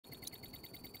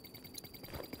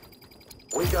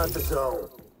We got the zone.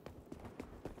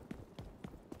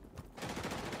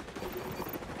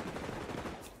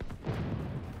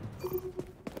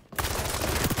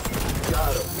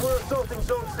 Got him. We're assaulting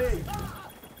Zone C.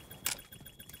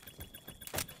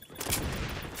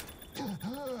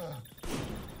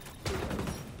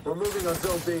 We're moving on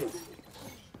Zone B.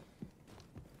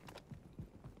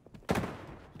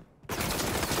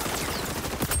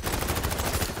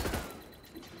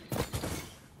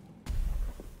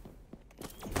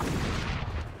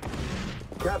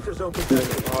 Capture zone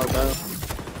contested.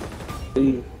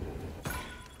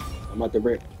 I'm out the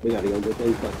brick. We gotta go get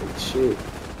these fucking shit.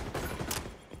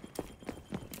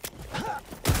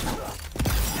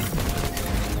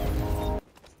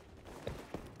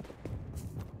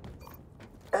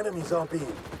 Enemies on B.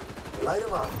 Light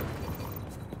them up.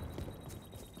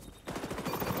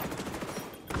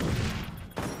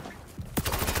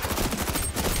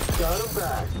 Got him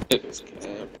back.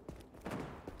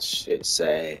 Shit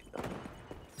sad.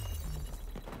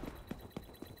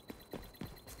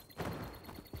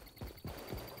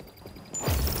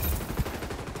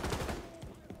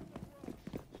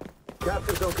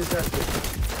 Capture zone contested.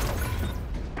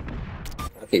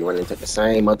 I keep running into the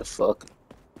same motherfucker.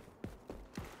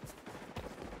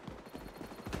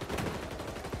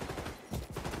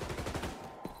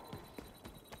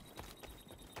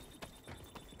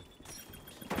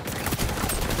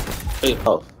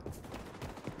 Oh.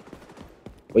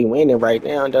 We winning right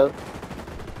now, though.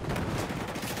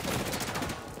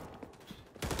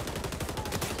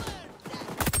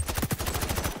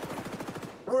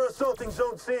 We're assaulting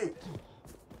Zone C. Can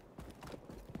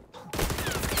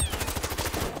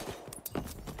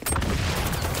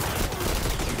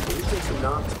you take some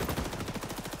knocks?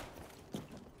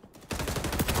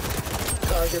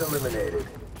 Target eliminated.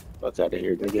 Fuck out of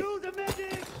here, nigga.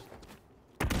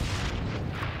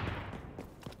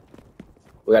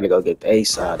 We gotta go get the A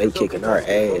side. They kicking our ass.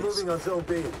 Moving on Zone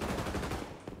B.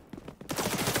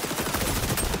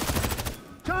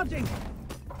 Charging!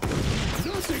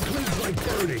 Nothing cleans like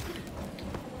burning.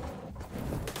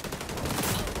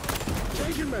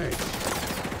 Changing me.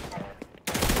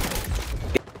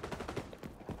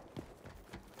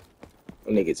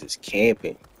 Them niggas is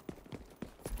camping.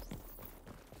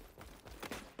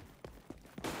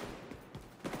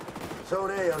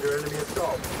 Zone A under enemy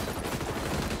assault.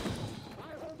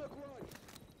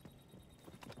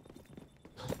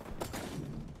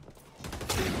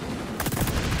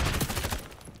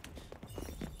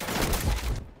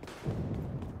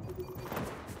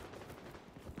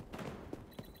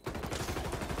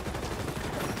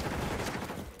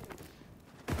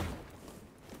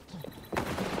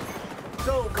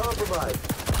 Zone compromised.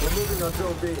 We're moving on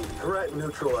Zone B. Threat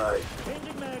neutralized.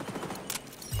 Changing mag.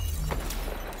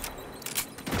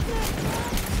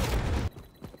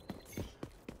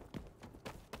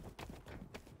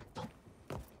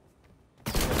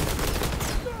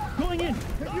 Going in.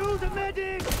 Use a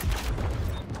medic.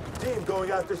 Team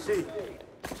going after C.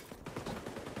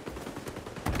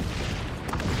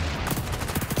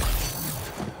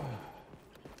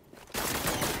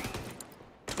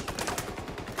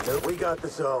 We got the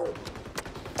zone.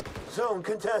 Zone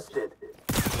contested.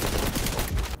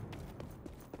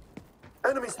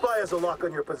 Enemy spy has a lock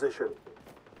on your position.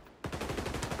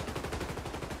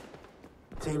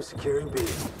 Team securing B.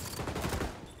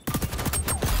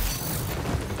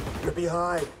 You're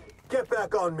behind. Get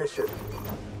back on mission.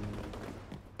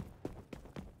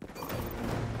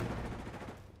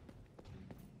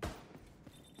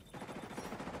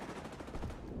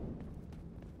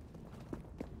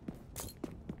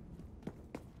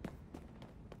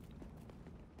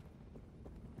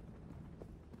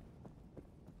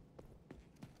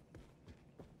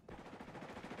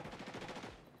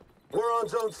 We're on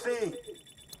Zone C.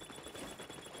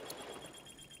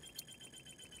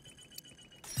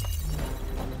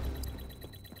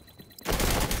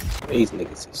 These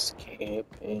niggas is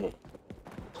camping.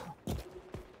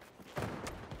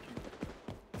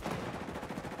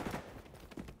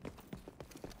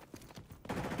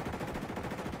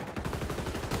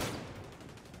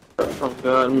 Oh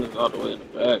god, I'm all the way in the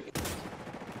back.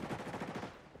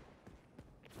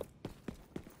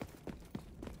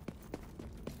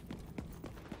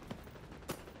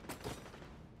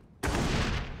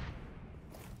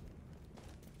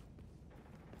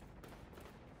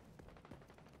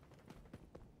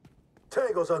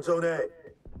 Tangos on Zone A.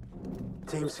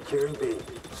 Team securing B.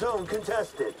 Zone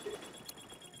contested.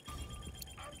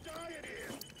 I'm dying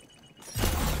here.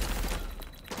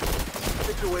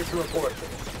 Situation report.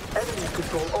 Enemies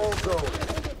control all zones.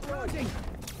 Charging.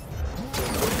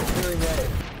 We're securing A.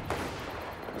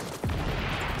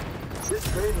 This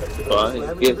train has to Oh, go I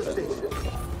slamming get to the that. station.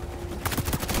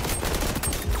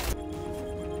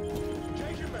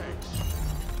 Take your mags.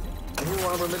 New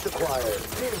armament acquired.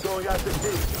 Team going after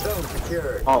B. Zone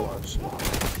secured. Oh, shit.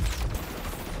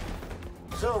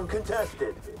 Zone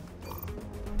contested.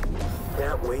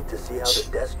 Can't wait to see how the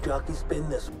desk jockeys spin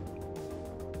this one.